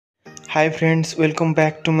Hi friends, welcome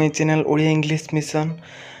back to my channel Odia English mission.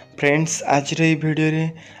 Friends, आज video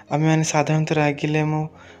रे आम मैंने साधारणतः आगिले मो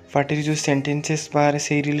पार्टी जो सेंटेंसेस बाहर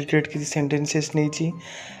से रिलेटेड किसी सेंटेंसेस नहीं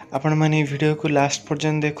आपण मैंने वीडियो को लास्ट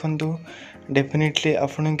पर्यंत देखु। डेफिनेटली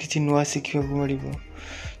आपन किसी नुआ शिखा मिल।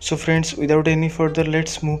 So friends, without any further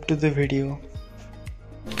let's move to the video.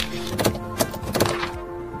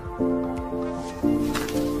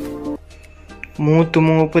 मु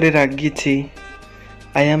तुम ऊपर रागी।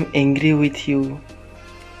 I am angry with you.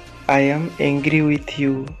 I am angry with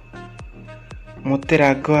you. मोते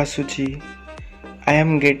राग आसुची। I am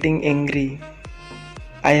getting angry.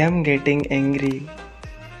 I am getting angry.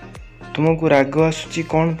 तुमको राग आसुची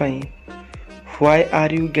कौन पाई? Why are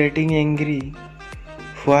you getting angry?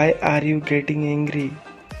 Why are you getting angry?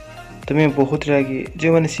 तुम्हें बहुत रागी,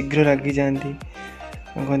 जो मैंने शीघ्र रागी जानती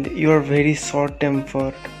कहते You are very short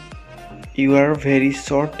tempered. You are very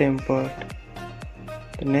short tempered.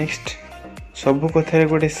 Next, सबु कथार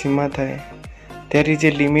गोटे सीमा थाए। There is a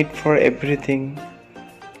limit for everything.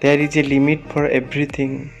 There is a limit for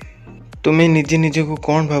everything. तुम्हें निजे निज को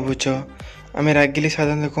कौन भावुच? आम रागिले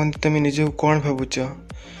साधारण कहते तुम्हें निज को कौन भावुच?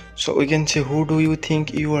 So we can say who do you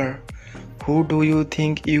think you are? Who do you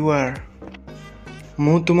think you are?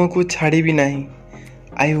 मु तुमको छाड़ी भी नहीं।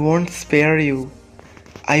 I won't spare you.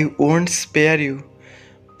 I won't spare you.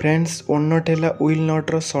 Friends, won't not है will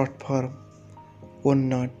not row short form. Will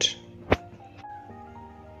not।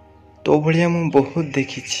 तो भाया मु बहुत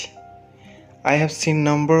देखी। I have seen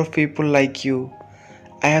number of people like you।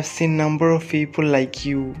 I have seen number of people like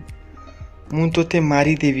you। मु तोते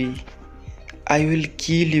मारी देवी। I will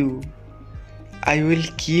kill you। I will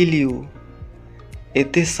kill you।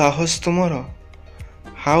 एते साहस तुमर?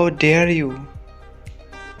 How dare you?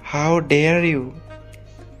 How dare you?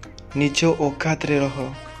 निजो औकात रे रह।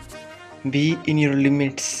 Be in your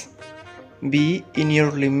limits। Be in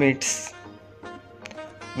your limits।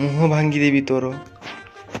 मुँह भांगी देवी तोर।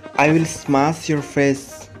 I will smash your face।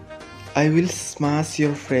 I will smash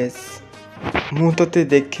your face। मु तोते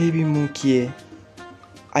देखेबी मु किए।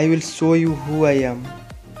 I will show you who I am।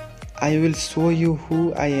 I will show you who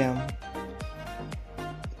I am।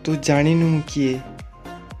 तू जानिनु मु किए।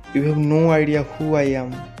 You have no idea who I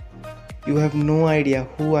am। You have no idea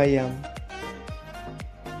who I am।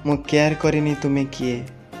 मु care करिनी तुम्हें किए।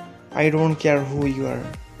 I don't care who you are।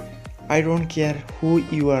 I don't care who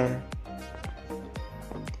you are।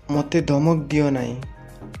 मते धमक दियो नहीं।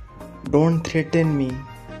 Don't threaten me।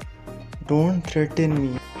 Don't threaten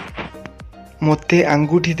me। मते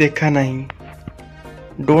अंगूठी देखा नहीं।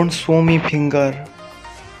 Don't show me finger।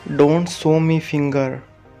 Don't show me finger।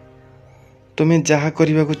 तुम्हें जहा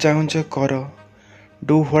करने को चाहूँच करो।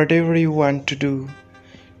 Do whatever you want to do।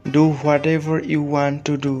 Do whatever you want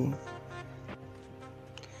to do।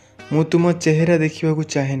 मु तुम चेहरा देखा को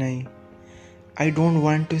चाहे नहीं। I don't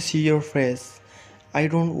want to see your face। I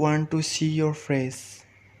don't want to see your face।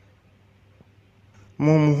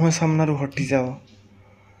 मो मुँह सामनारू हटी जाओ।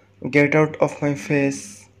 Get out of my face।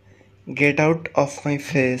 Get out of my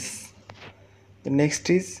face। The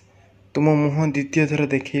next is तुम मुँह द्वितीय थर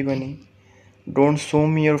देखैबानी। Don't show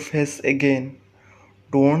me your face again।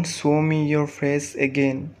 Don't show me your face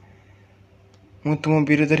again। मु तुम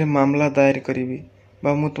विरोध में मामला दायर करी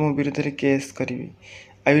बा मु तुम विरोध में केस करी।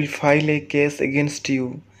 I will file a case against you।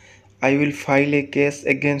 I will file a case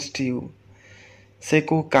against you। से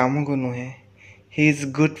को काम को नुहे। He is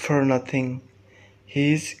good for nothing। He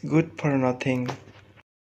is good for nothing।